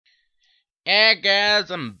Hey guys,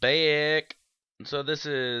 I'm back. So this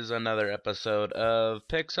is another episode of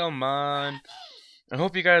Pixelmon. I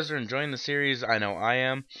hope you guys are enjoying the series. I know I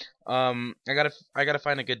am. I gotta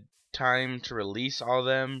find a good time to release all of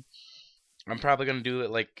them. I'm probably gonna do it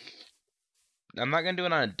I'm not gonna do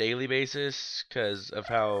it on a daily basis because of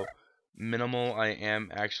how minimal I am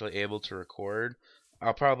actually able to record.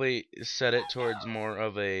 I'll probably set it towards more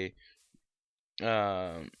of a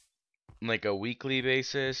um like a weekly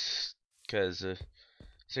basis because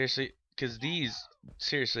seriously, because these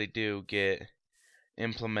seriously do get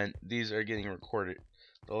these are getting recorded.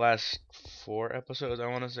 The last 4 episodes, I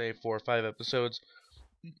want to say 4 or 5 episodes,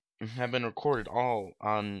 have been recorded all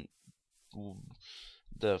on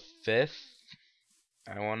the 5th,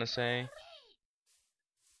 I want to say.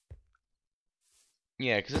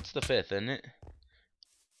 Yeah, because it's the 5th, isn't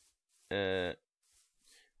it?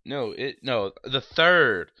 No, the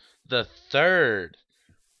 3rd. The 3rd.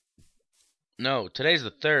 No, today's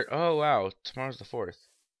the 3rd. Oh, wow. Tomorrow's the 4th.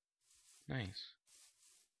 Nice.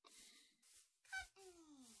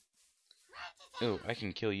 Oh, I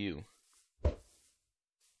can kill you.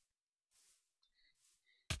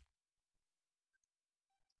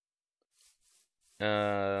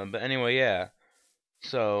 But anyway, yeah.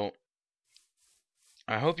 So,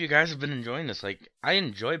 I hope you guys have been enjoying this. I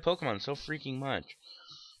enjoy Pokemon so freaking much.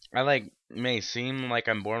 May seem like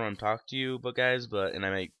I'm bored when I'm talking to you, and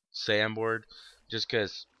I may say I'm bored, just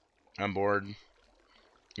 'cause I'm bored.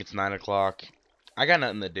 It's 9 o'clock. I got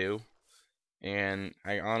nothing to do, and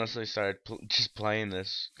I honestly started just playing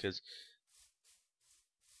this, 'cause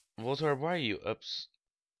Voltorb, why are you ups?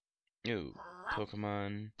 Ooh,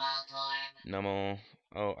 Pokemon, Numel.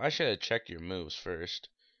 Oh, I should have checked your moves first.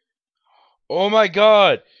 Oh my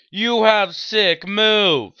god! You have sick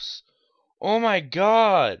moves! Oh my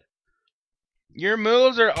god! Your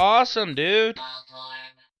moves are awesome, dude!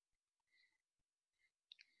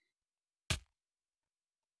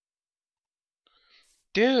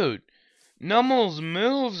 Dude, Numel's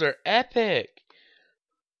moves are epic!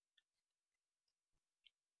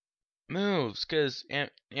 Moves, cause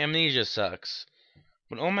Amnesia sucks.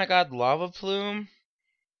 But oh my god, Lava Plume?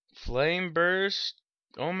 Flame Burst?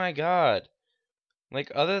 Oh my god.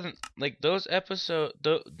 Other than, those episodes,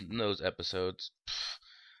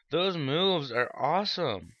 those moves are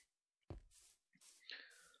awesome.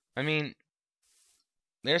 I mean,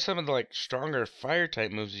 there's some of the, stronger fire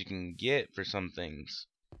type moves you can get for some things.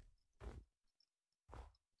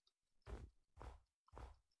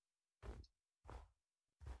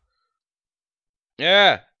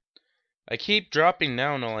 Yeah! I keep dropping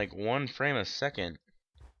down to, 1 frame a second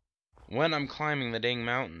when I'm climbing the dang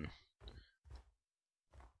mountain.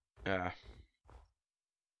 Yeah.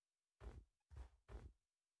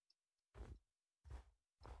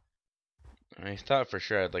 I thought for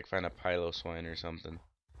sure I'd, find a Piloswine or something.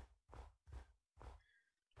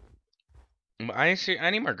 But I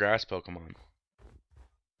need more grass Pokemon.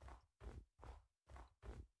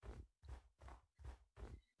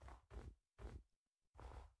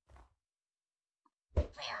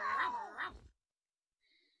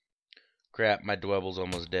 Crap, my Dwebble's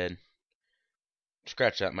almost dead.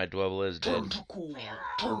 Scratch that, my Dwebble is dead. Tentacle!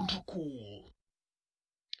 Tentacle!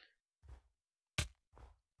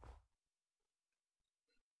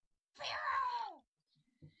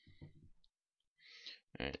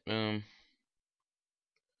 Alright,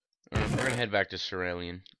 we're gonna head back to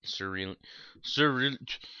Cerulean City.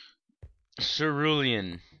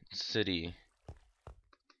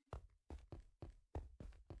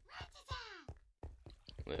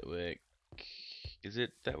 Wait, is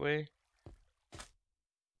it that way?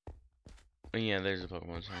 Oh yeah, there's a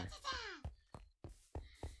Pokemon Center.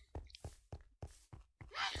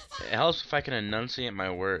 It helps if I can enunciate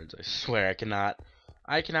my words. I swear I cannot.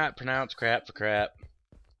 I cannot pronounce crap for crap.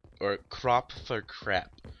 Or crop for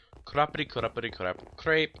crap. Croppity croppity crap.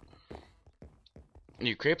 Crepe.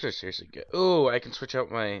 You crepes are seriously good. Oh, I can switch out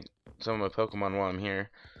some of my Pokemon while I'm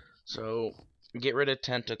here. So get rid of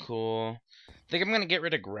Tentacool. I think I'm gonna get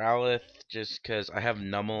rid of Growlithe just because I have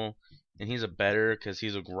Numel and he's a better because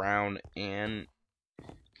he's ground and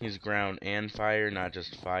fire, not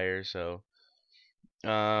just fire. So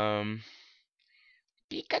Pikachu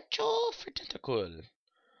for Tentacool.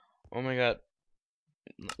 Oh my god,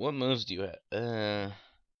 what moves do you have?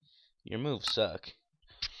 Your moves suck.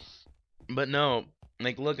 But no,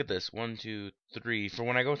 look at this. 1, 2, 3. For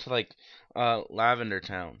when I go to Lavender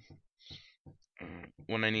Town,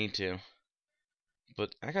 when I need to.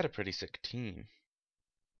 But I got a pretty sick team.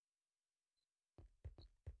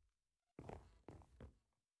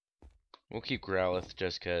 We'll keep Growlithe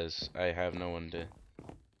just 'cause I have no one to.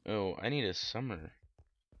 Oh, I need a summer.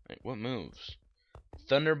 Like, what moves?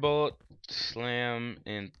 Thunderbolt, Slam,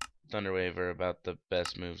 and Thunderwave are about the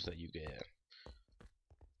best moves that you get.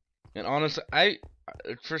 And honestly,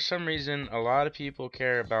 for some reason, a lot of people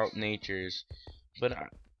care about natures, but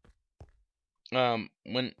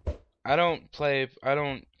when I don't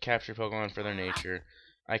capture Pokemon for their nature.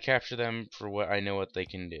 I capture them for what I know what they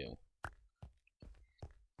can do.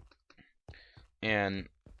 And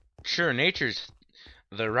sure,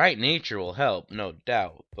 the right nature will help, no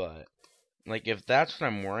doubt, but like if that's what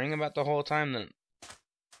I'm worrying about the whole time, then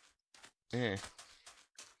eh.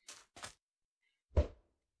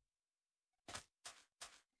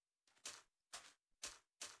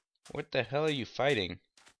 What the hell are you fighting?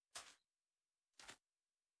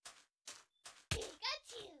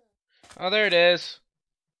 Oh, there it is.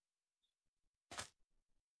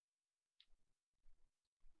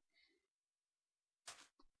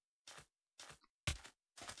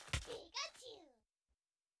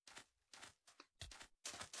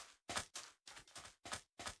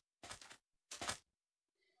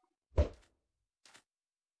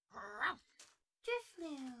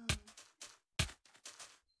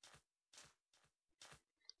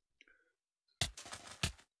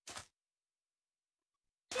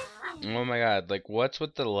 Oh my god, like what's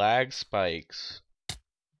with the lag spikes?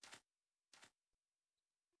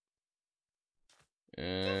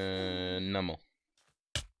 Numble.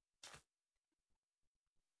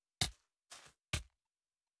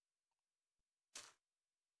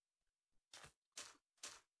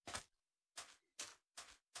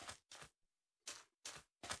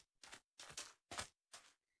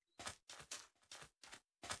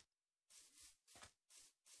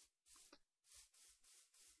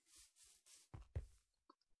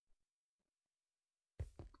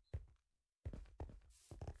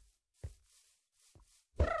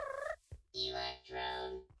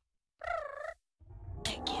 Electrode.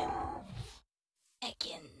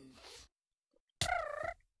 Ekans.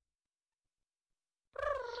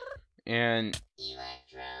 And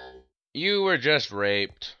Electrode. you were just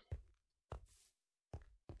raped.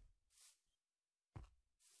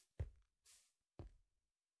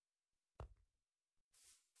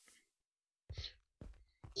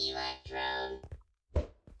 Electrode.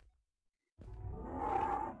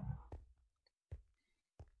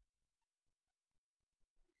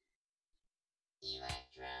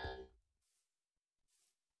 Electrode.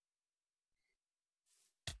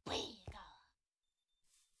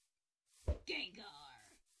 Gengar.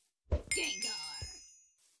 Gengar.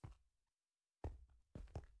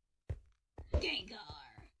 Gengar.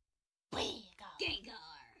 Gengar.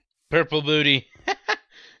 Purple booty.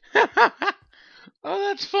 Oh,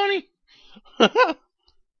 that's funny. Gengar.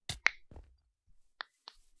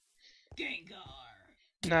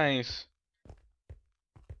 Nice.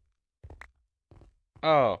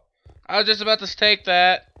 Oh, I was just about to take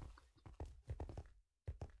that.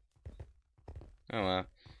 Oh well,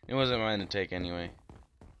 it wasn't mine to take anyway.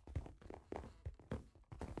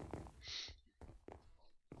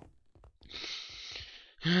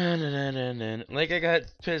 Like I got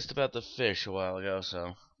pissed about the fish a while ago,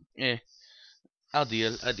 so I'll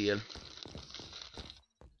deal.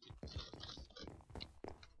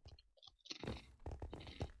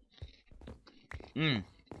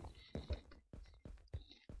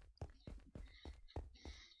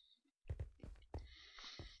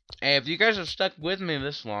 Hey, if you guys have stuck with me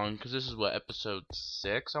this long, because this is what, episode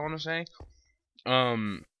 6, I want to say.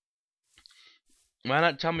 Why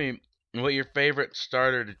not tell me what your favorite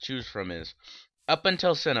starter to choose from is? Up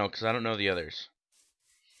until Sinnoh, because I don't know the others.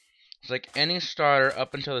 It's like any starter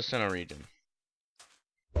up until the Sinnoh region.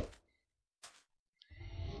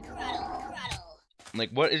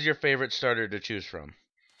 Like, what is your favorite starter to choose from?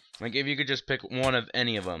 Like, if you could just pick one of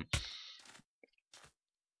any of them.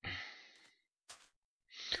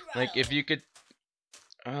 Like, if you could...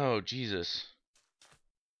 Oh, Jesus.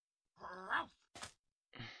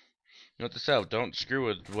 Note this out, don't screw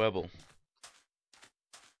with Webble.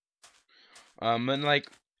 And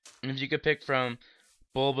like, if you could pick from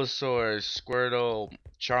Bulbasaur, Squirtle,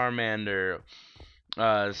 Charmander,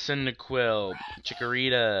 Cyndaquil,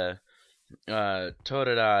 Chikorita,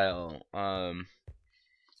 Totodile,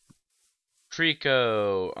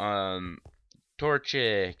 Trico,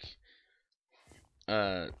 Torchic,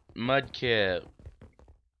 Mudkip,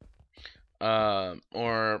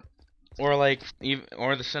 or like even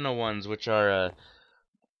or the Sinnoh ones, which are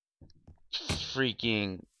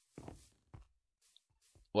freaking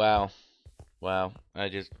wow, I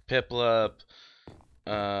just Piplup,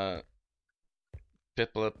 uh,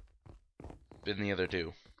 Piplup, and the other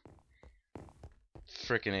two.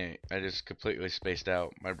 Freaking A! I just completely spaced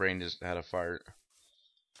out. My brain just had a fart.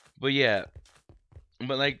 But yeah,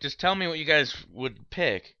 but like, just tell me what you guys would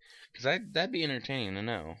pick, cause that'd be entertaining to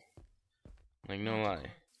know. Like, no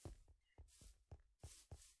lie.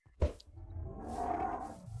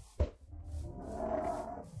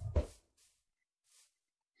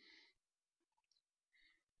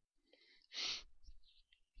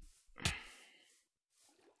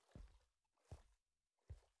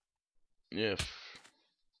 If.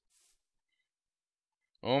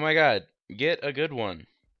 Oh my God, get a good one.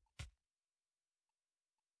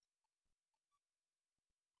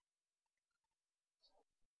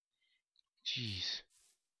 Jeez.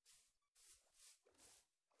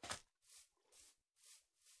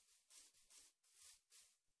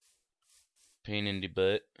 Pain in the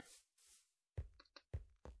butt.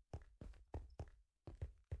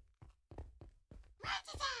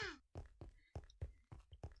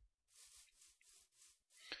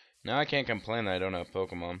 Now I can't complain that I don't have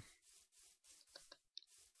Pokemon.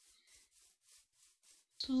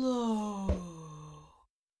 Slow.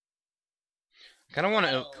 I kind of want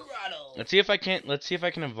to. Grottle. Let's see if I can. Let's see if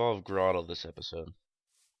I can evolve Grottle this episode.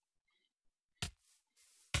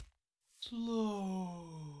 Slow.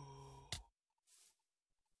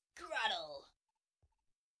 Grottle.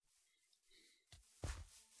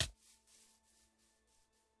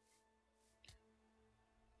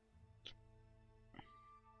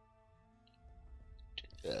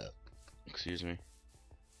 Excuse me.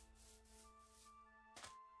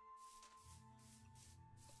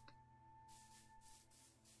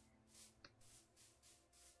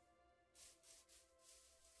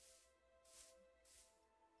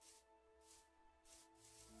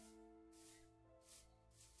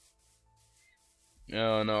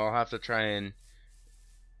 No, I'll have to try and,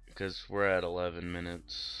 because we're at 11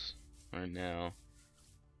 minutes right now.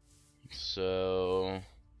 So,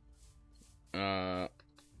 I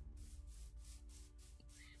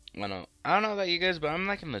don't know about you guys, but I'm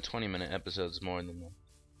liking the 20-minute episodes more than the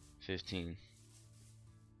 15.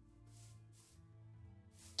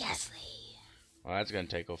 Ghastly. Well, that's gonna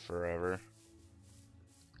take forever.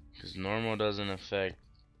 Because normal doesn't affect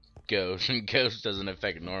ghost, and ghost doesn't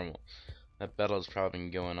affect normal. That battle's probably been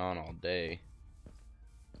going on all day.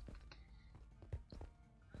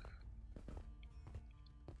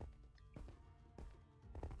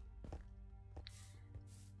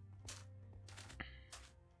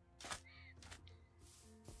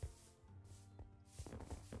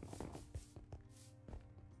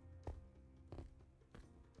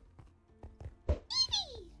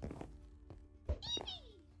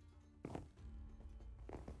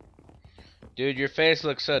 Dude, your face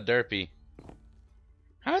looks so derpy.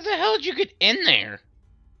 How the hell did you get in there?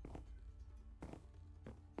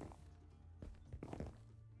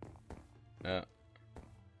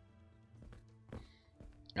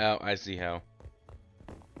 Oh, I see how.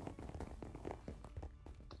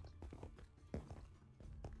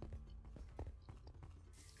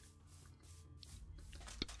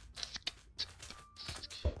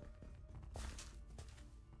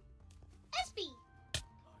 Espy.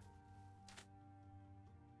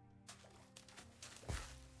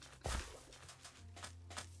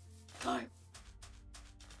 Time.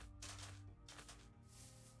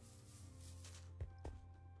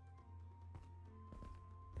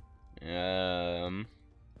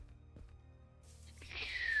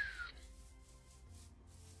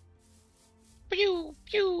 Pew,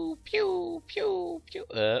 pew, pew, pew, pew.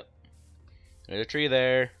 There's a tree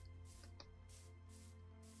there.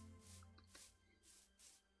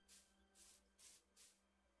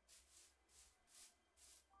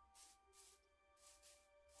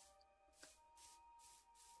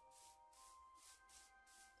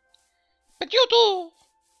 But you too.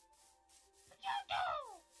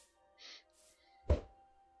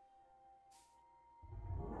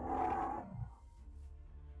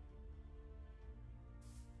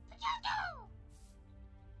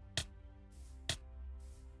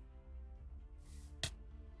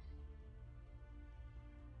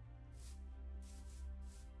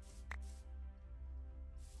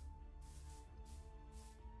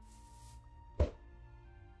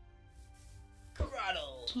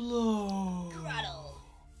 Grottle. Slow. Grottle.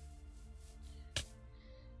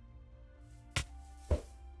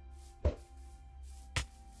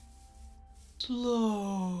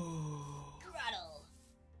 Slow. Grottle.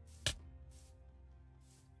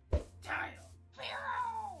 Tile.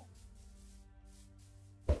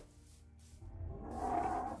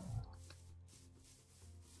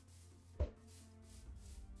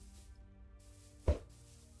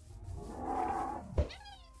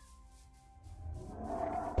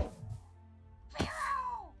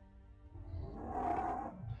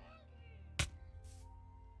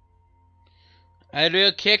 I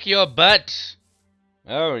will kick your butt.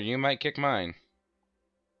 Oh, you might kick mine.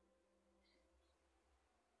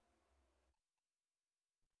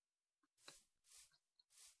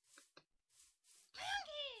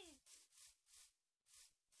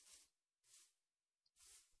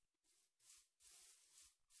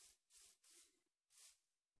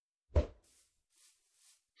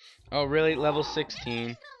 Oh, really? Level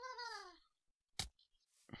 16.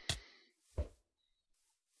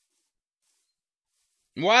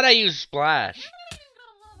 Why'd I use Splash?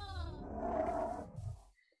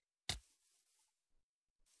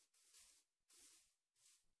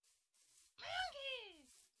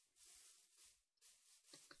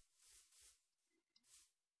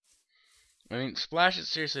 I mean, Splash is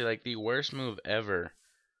seriously like the worst move ever.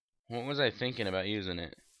 What was I thinking about using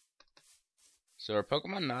it? So are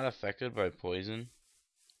Pokemon not affected by poison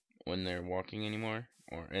when they're walking anymore?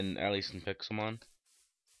 Or at least in Pixelmon?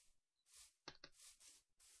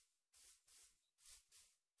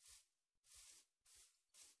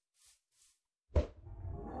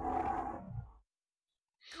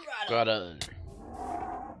 Got a...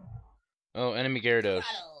 Oh, enemy Gyarados.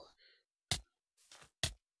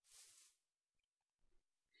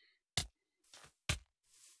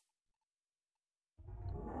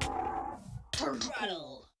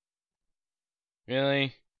 Tentacle.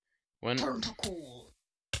 Really? When? Tentacle.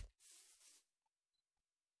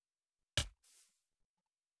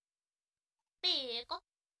 Big.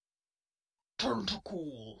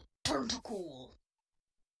 Tentacle. Tentacle.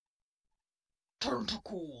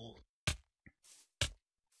 Tentacle.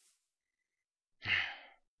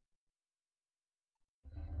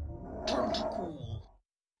 Tentacle.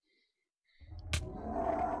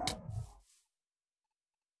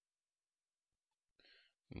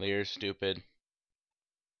 Lear's stupid.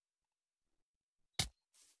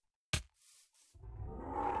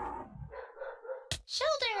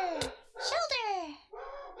 Shoulder. Shoulder.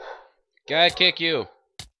 Gotta kick you.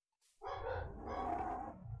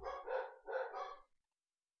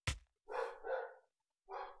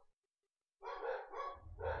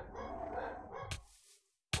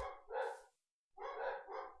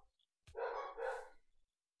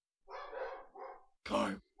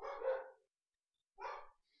 Time.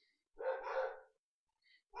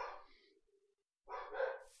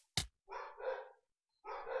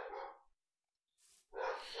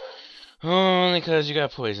 Only because you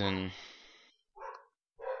got poison.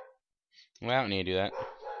 Well, I don't need to do that.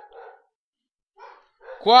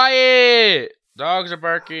 Quiet! Dogs are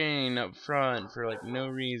barking up front for like no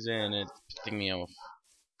reason. It's pissing me off.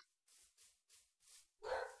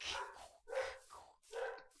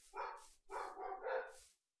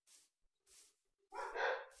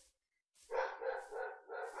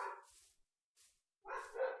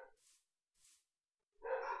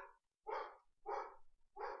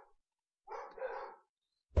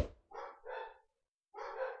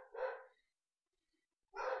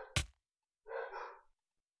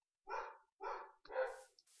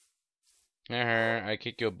 I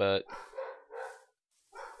kick your butt.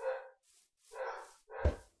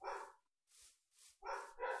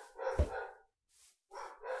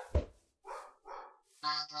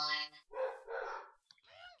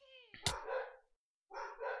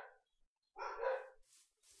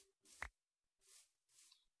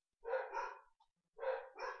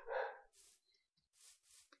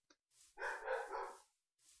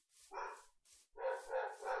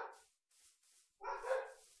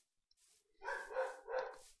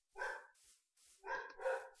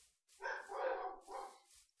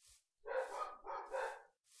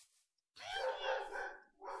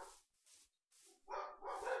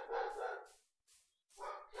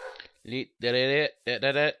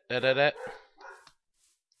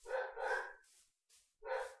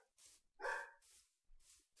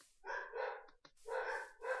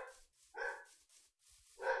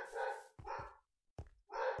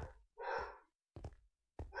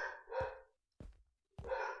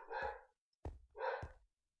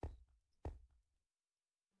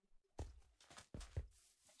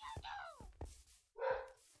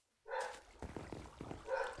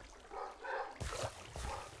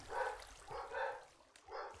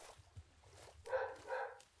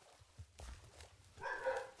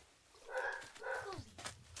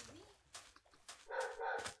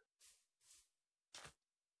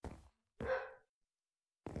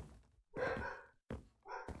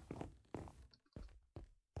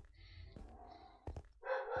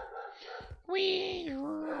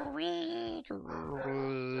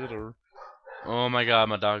 Oh my god,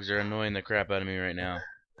 my dogs are annoying the crap out of me right now.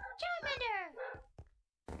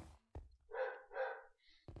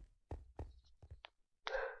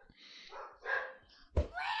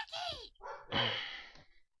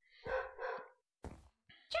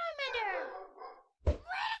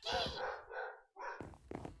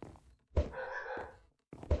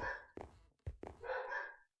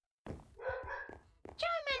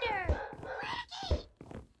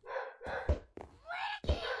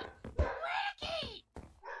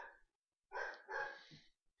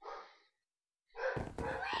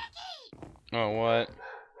 Oh, what?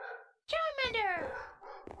 Charmander.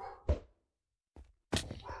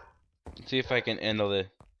 Let's see if I can handle this.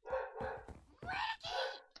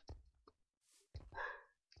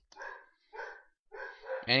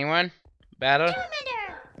 Anyone? Battle?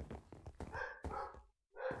 Charmander.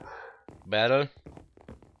 Battle?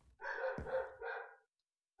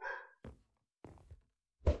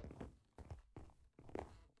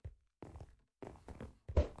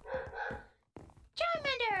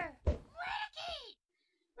 Charmander.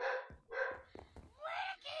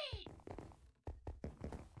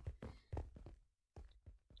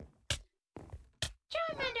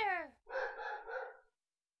 Charmander.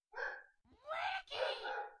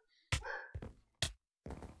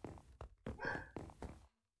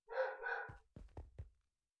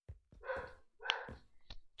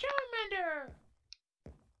 Charmander.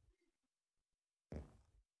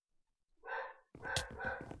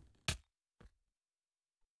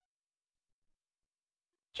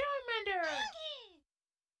 Charmander.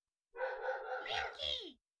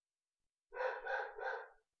 Minky.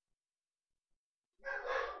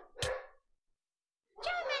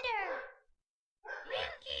 Charmander.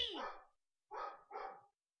 Minky.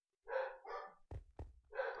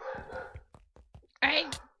 Hey!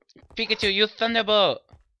 Pikachu, use Thunderbolt!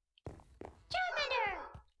 Charmander.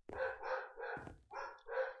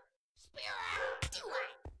 Spirit. Do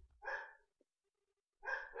it.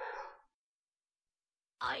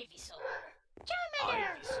 Ivysaur.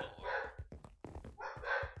 Charmander. Ivysaur.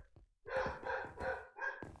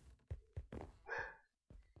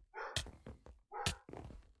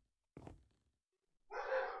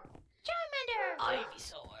 Charmander.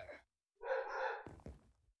 Ivysaur.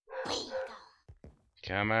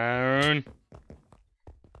 Come on!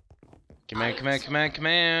 Come on, come on, come on, come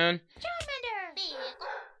on! Charmander.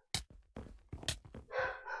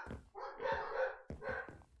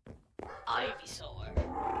 Ivysaur.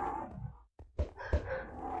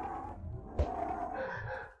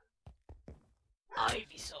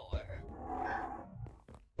 Ivysaur.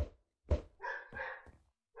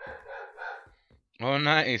 Oh,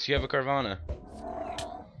 nice, you have a Carvana.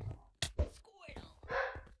 Squirtle.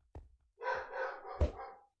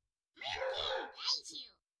 Minky. Hate you.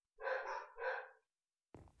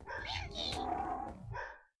 Minky.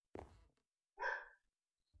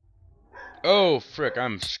 Oh, frick,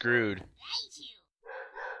 I'm screwed. Hate you.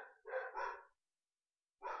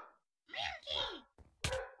 Minky.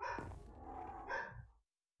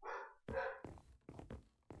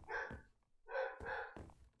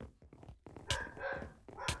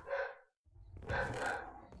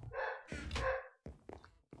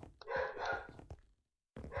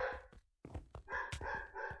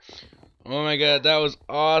 Oh my god, that was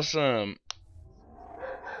awesome!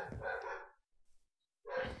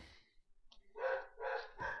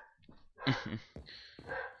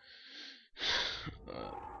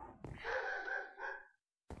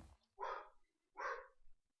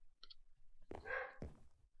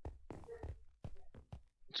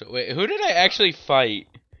 So wait, who did I actually fight?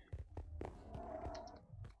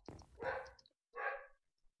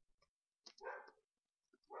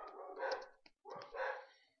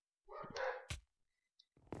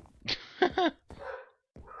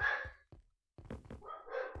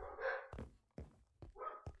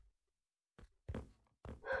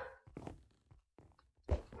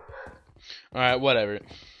 Alright, whatever.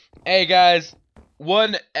 Hey guys,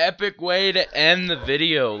 one epic way to end the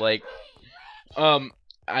video. Like,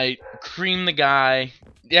 I creamed the guy.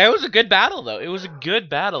 Yeah, it was a good battle though. It was a good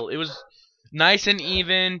battle. It was nice and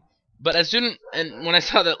even. But when I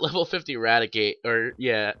saw that level 50 Eradicate, or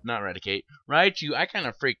yeah, not Eradicate, Raichu, I kind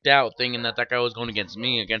of freaked out thinking that guy was going against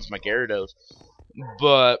me, against my Gyarados.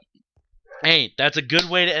 But hey, that's a good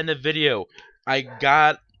way to end the video. I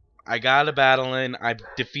got a battle in. I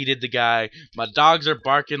defeated the guy. My dogs are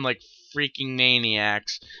barking like freaking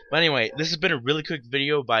maniacs. But anyway, this has been a really quick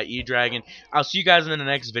video by E-Dragon. I'll see you guys in the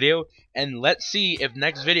next video. And let's see if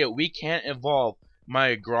next video we can't evolve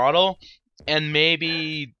my Grottle and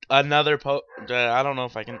maybe another I don't know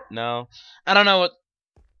if I can. No. I don't know what.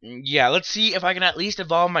 Yeah, let's see if I can at least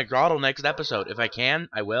evolve my Grottle next episode. If I can,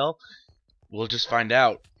 I will. We'll just find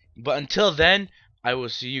out. But until then, I will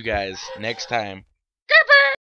see you guys next time.